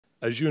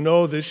As you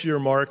know, this year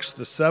marks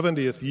the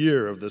 70th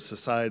year of the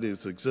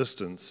Society's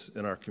existence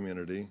in our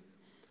community,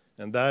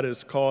 and that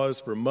is cause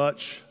for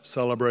much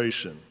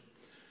celebration,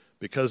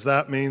 because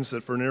that means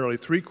that for nearly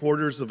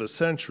 3/4 of a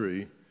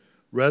century,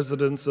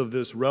 residents of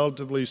this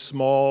relatively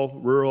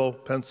small rural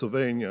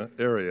Pennsylvania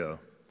area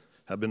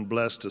have been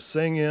blessed to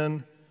sing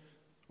in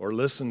or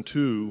listen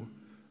to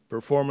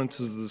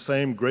performances of the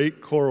same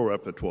great choral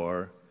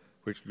repertoire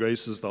which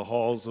graces the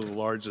halls of the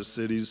largest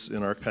cities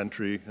in our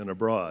country and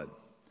abroad.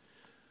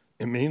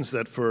 It means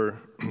that for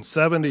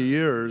 70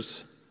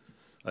 years,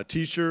 a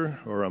teacher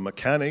or a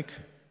mechanic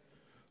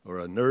or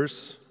a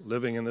nurse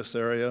living in this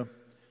area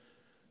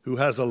who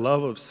has a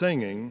love of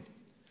singing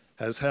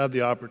has had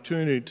the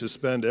opportunity to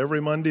spend every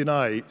Monday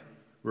night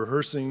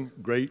rehearsing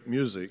great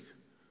music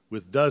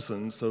with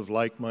dozens of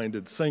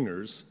like-minded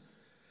singers,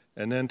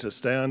 and then to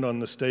stand on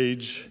the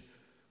stage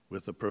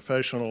with a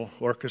professional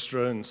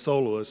orchestra and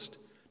soloist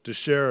to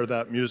share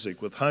that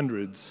music with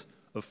hundreds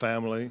of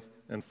family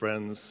and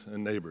friends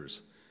and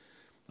neighbors.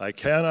 I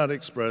cannot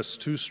express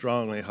too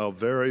strongly how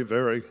very,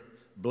 very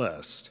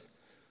blessed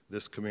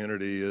this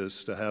community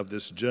is to have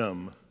this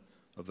gem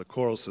of the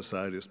Choral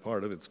Society as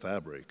part of its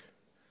fabric.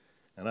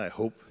 And I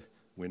hope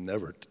we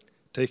never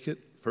take it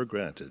for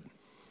granted.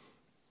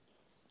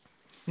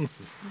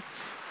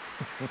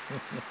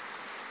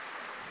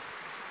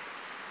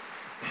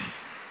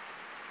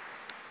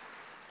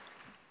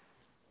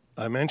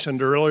 I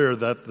mentioned earlier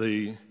that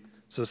the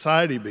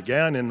society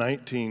began in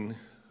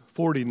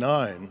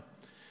 1949.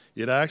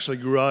 It actually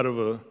grew out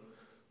of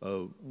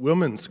a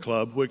women's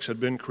club which had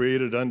been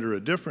created under a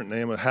different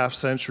name a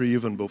half-century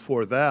even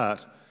before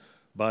that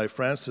by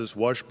Frances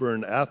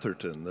Washburn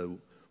Atherton, the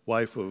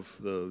wife of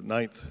the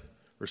 9th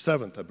or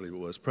 7th, I believe it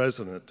was,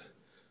 president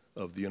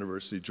of the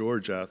University,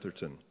 George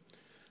Atherton.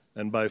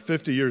 And by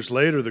 50 years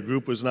later, the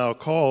group was now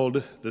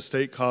called the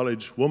State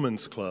College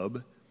Women's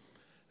Club.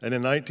 And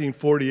in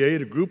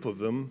 1948, a group of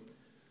them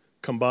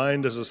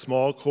combined as a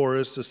small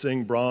chorus to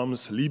sing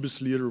Brahms'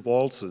 Liebeslieder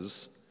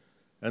waltzes,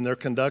 and their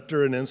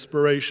conductor and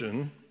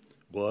inspiration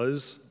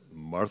was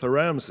Martha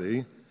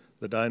Ramsey,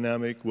 the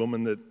dynamic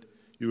woman that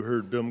you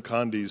heard Bim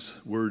Condi's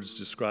words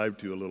described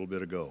to you a little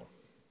bit ago.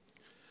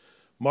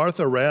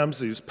 Martha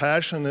Ramsey's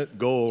passionate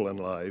goal in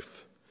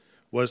life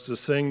was to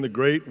sing the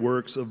great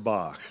works of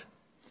Bach.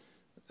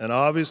 And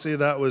obviously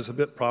that was a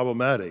bit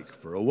problematic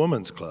for a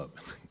women's club.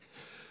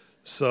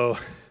 So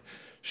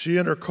she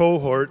and her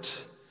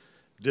cohorts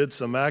did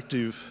some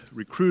active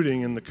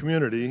recruiting in the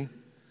community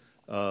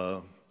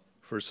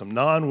for some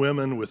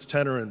non-women with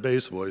tenor and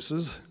bass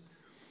voices.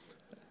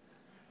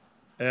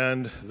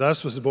 And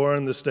thus was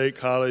born the State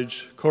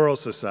College Choral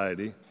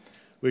Society,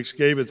 which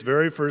gave its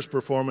very first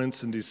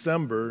performance in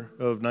December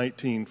of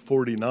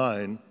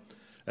 1949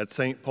 at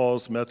St.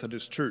 Paul's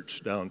Methodist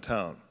Church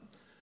downtown.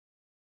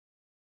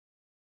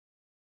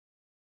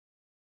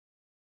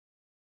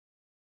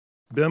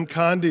 Bim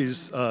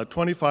Condi's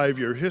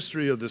 25-year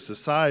history of the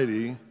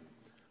society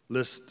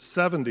lists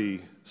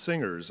 70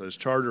 singers as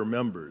charter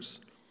members,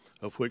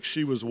 of which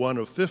she was one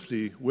of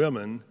 50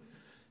 women,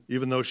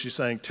 even though she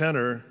sang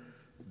tenor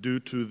due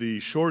to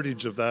the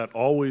shortage of that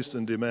always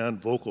in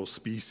demand vocal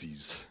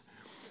species.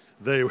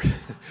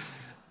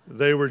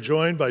 They were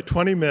joined by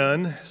 20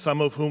 men, some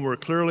of whom were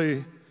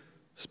clearly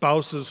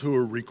spouses who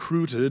were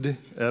recruited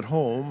at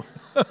home.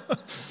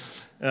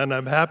 And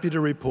I'm happy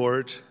to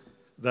report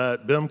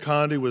that Bim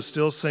Condi was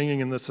still singing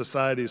in the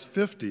Society's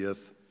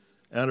 50th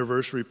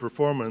anniversary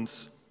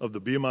performance of the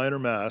B minor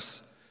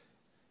Mass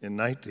in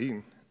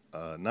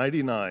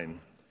 1999,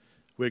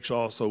 which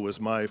also was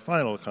my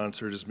final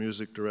concert as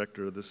music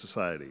director of the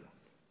Society.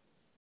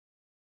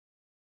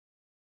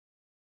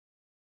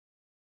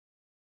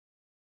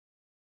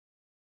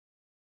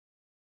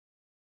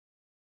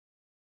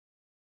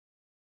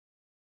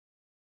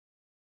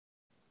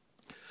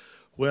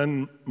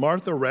 When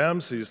Martha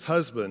Ramsey's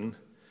husband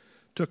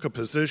took a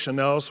position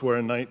elsewhere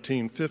in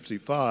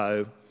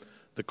 1955,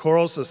 the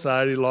Choral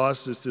Society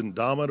lost its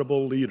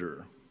indomitable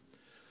leader.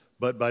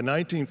 But by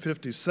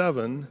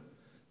 1957,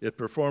 it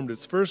performed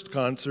its first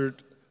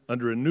concert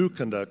under a new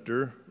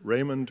conductor,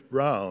 Raymond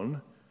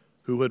Brown,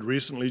 who had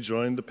recently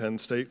joined the Penn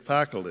State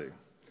faculty.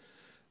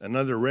 And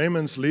under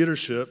Raymond's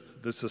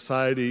leadership, the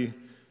Society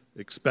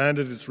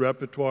expanded its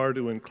repertoire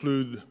to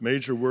include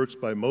major works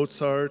by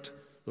Mozart,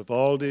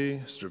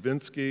 Vivaldi,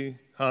 Stravinsky,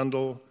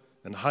 Handel,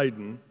 and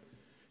Haydn,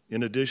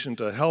 in addition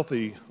to a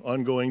healthy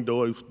ongoing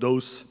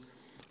dose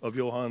of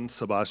Johann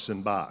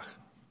Sebastian Bach.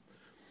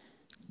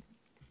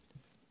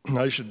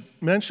 I should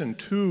mention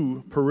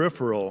two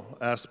peripheral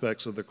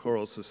aspects of the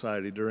Choral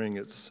Society during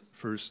its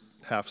first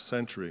half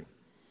century.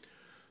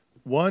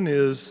 One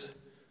is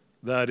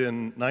that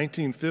in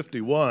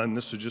 1951,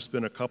 this had just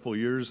been a couple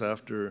years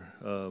after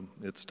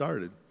it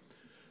started,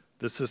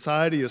 the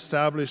Society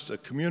established a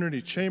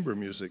community chamber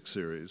music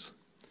series,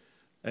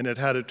 and it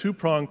had a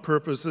two-pronged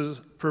purpose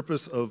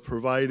of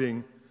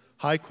providing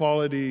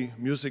high-quality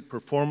music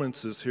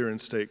performances here in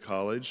State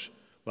College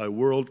by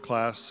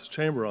world-class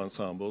chamber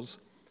ensembles,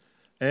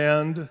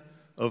 and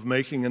of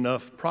making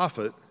enough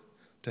profit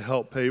to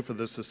help pay for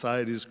the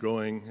Society's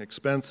growing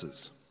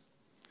expenses.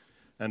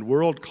 And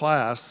world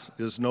class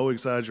is no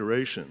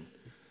exaggeration,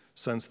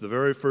 since the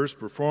very first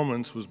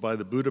performance was by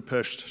the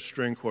Budapest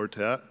String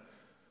Quartet,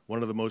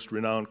 one of the most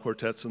renowned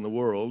quartets in the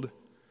world,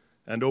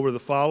 and over the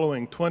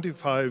following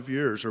 25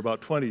 years, or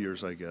about 20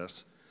 years, I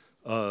guess,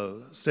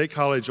 State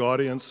College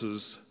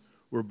audiences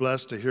were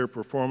blessed to hear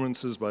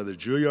performances by the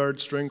Juilliard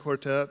String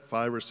Quartet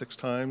 5 or 6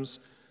 times,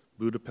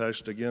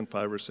 Budapest again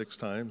 5 or 6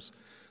 times,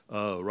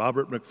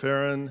 Robert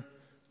McFerrin,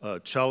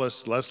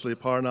 cellist Leslie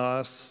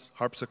Parnasse,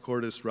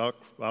 harpsichordist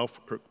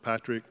Ralph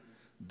Kirkpatrick,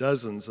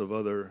 dozens of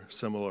other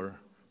similar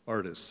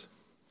artists.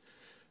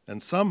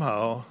 And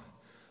somehow,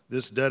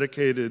 this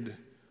dedicated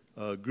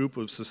group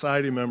of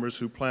Society members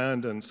who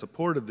planned and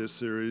supported this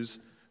series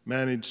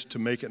managed to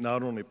make it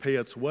not only pay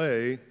its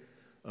way,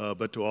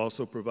 but to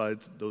also provide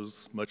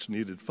those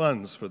much-needed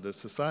funds for the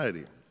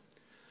Society.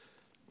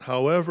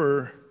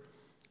 However,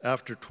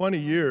 after 20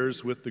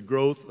 years with the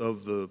growth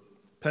of the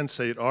Penn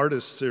State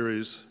Artists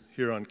Series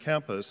here on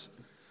campus,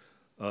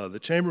 the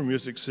Chamber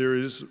Music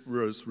Series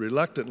was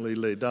reluctantly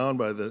laid down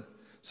by the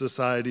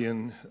Society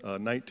in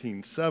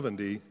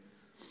 1970,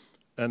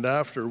 and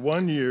after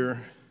 1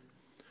 year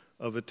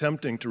of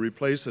attempting to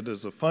replace it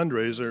as a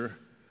fundraiser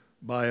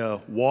by a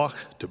walk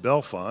to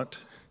Bellefonte,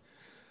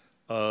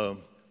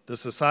 the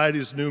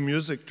Society's new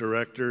music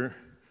director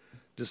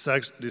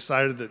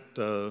decided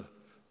that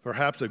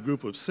perhaps a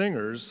group of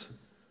singers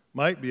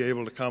might be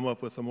able to come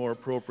up with a more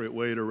appropriate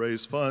way to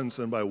raise funds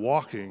than by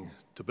walking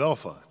to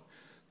Bellefonte,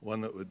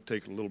 one that would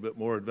take a little bit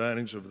more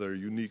advantage of their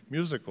unique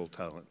musical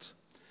talents.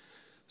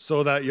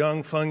 So that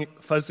young,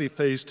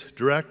 fuzzy-faced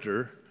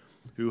director,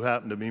 who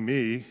happened to be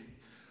me,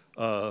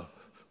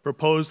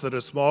 proposed that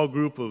a small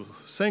group of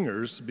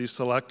singers be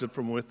selected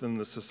from within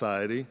the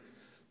Society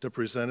to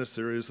present a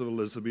series of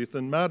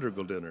Elizabethan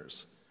madrigal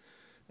dinners.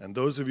 And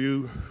those of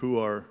you who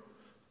are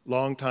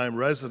longtime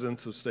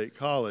residents of State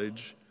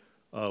College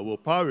will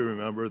probably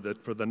remember that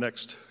for the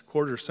next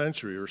quarter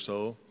century or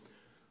so,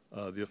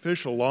 the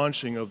official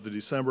launching of the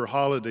December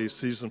holiday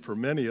season for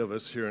many of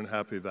us here in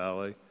Happy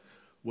Valley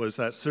was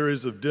that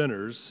series of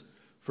dinners,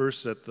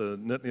 first at the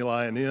Nittany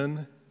Lion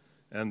Inn,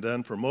 and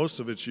then for most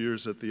of its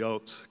years at the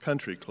Elks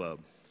Country Club.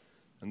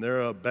 And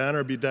there, a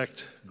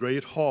banner-bedecked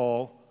great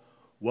hall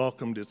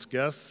welcomed its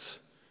guests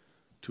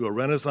to a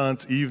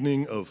Renaissance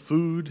evening of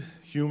food,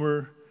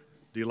 humor,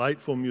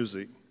 delightful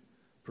music,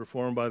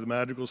 performed by the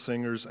madrigal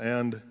singers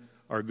and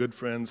our good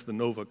friends, the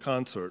Nova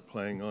Consort,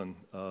 playing on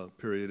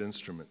period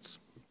instruments.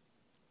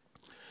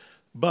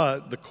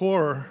 But the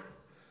core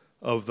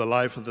of the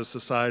life of the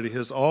Society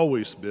has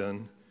always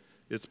been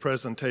its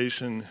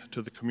presentation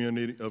to the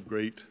community of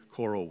great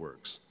choral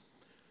works.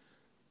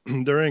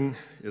 During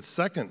its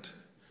second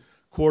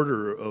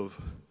quarter of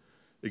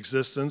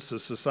existence, the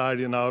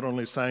Society not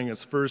only sang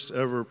its first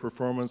ever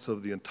performance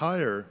of the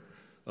entire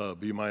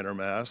B minor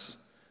Mass,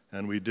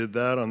 and we did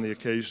that on the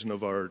occasion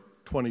of our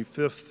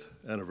 25th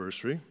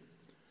anniversary,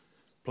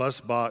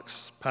 plus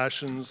Bach's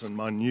Passions and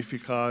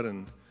Magnificat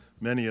and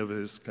many of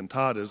his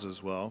cantatas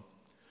as well,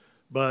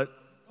 but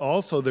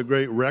also the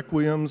great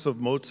requiems of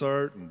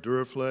Mozart and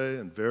Duruflé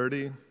and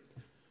Verdi,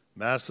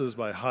 masses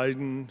by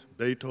Haydn,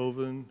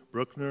 Beethoven,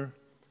 Bruckner,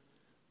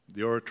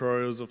 the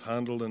oratorios of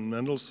Handel and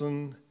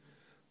Mendelssohn,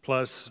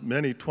 plus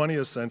many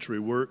 20th century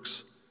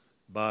works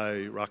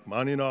by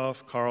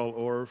Rachmaninoff, Karl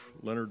Orff,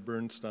 Leonard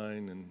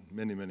Bernstein, and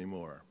many, many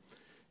more.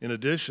 In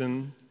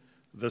addition,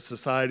 the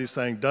Society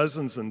sang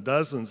dozens and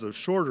dozens of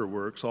shorter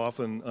works,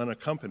 often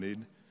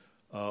unaccompanied,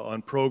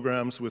 on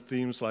programs with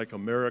themes like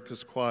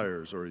America's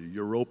Choirs or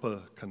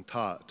Europa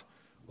Cantat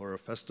or a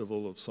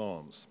Festival of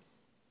Psalms.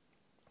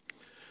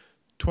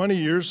 20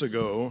 years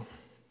ago,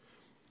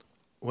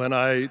 when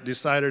I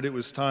decided it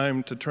was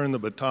time to turn the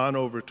baton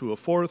over to a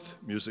fourth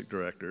music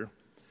director,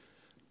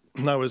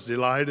 I was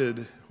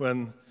delighted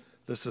when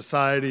the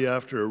Society,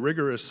 after a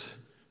rigorous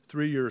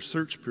 3-year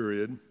search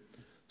period,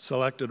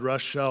 selected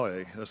Russ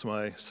Shelley as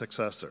my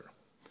successor.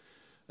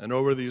 And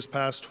over these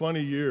past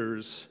 20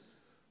 years,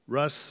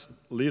 Russ's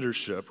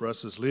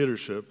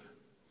leadership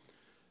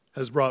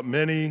has brought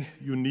many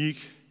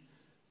unique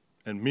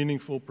and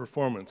meaningful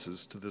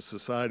performances to the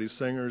Society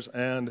singers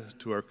and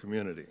to our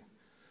community.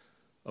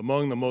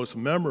 Among the most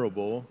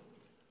memorable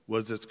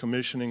was its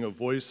commissioning of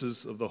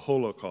Voices of the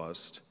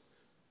Holocaust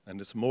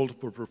and its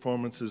multiple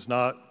performances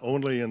not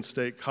only in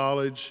State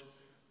College,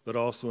 but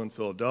also in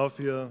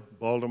Philadelphia,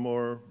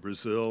 Baltimore,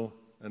 Brazil,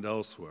 and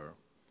elsewhere.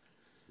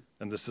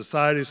 And the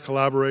Society's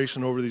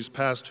collaboration over these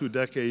past 2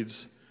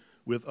 decades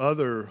with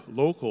other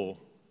local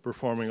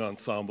performing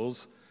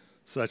ensembles,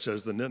 such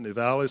as the Nittany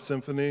Valley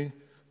Symphony,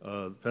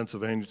 the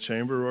Pennsylvania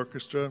Chamber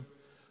Orchestra,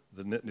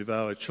 the Nittany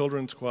Valley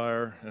Children's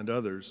Choir, and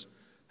others,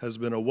 has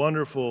been a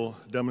wonderful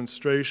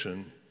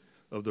demonstration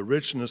of the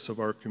richness of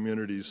our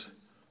community's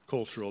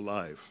cultural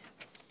life.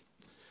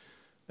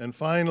 And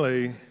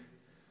finally,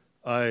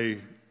 I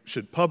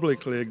should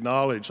publicly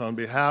acknowledge on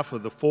behalf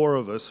of the 4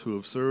 of us who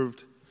have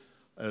served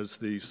as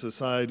the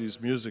Society's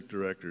music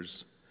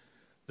directors,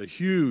 the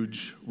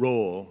huge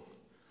role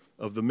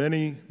of the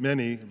many,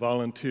 many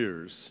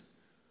volunteers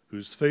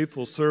whose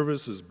faithful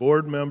service as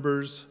board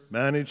members,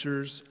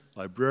 managers,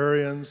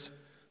 librarians,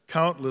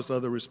 countless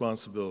other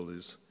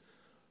responsibilities,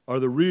 are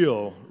the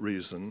real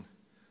reason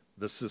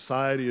the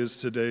Society is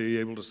today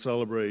able to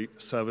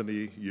celebrate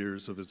 70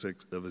 years of its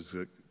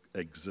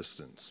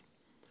existence.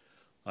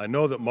 I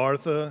know that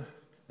Martha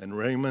and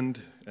Raymond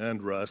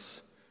and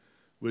Russ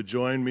would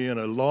join me in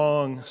a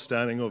long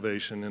standing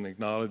ovation in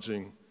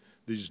acknowledging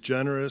these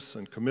generous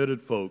and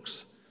committed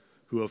folks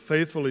who have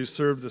faithfully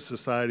served the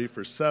Society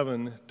for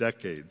 7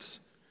 decades.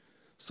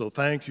 So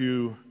thank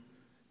you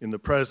in the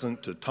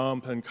present to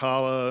Tom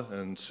Pencala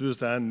and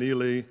Suzanne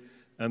Neely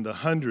and the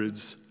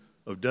hundreds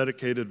of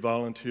dedicated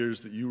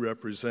volunteers that you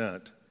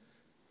represent,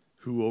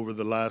 who over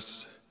the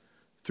last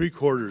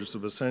 3/4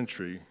 of a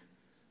century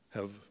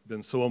have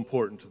been so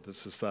important to the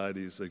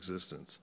Society's existence.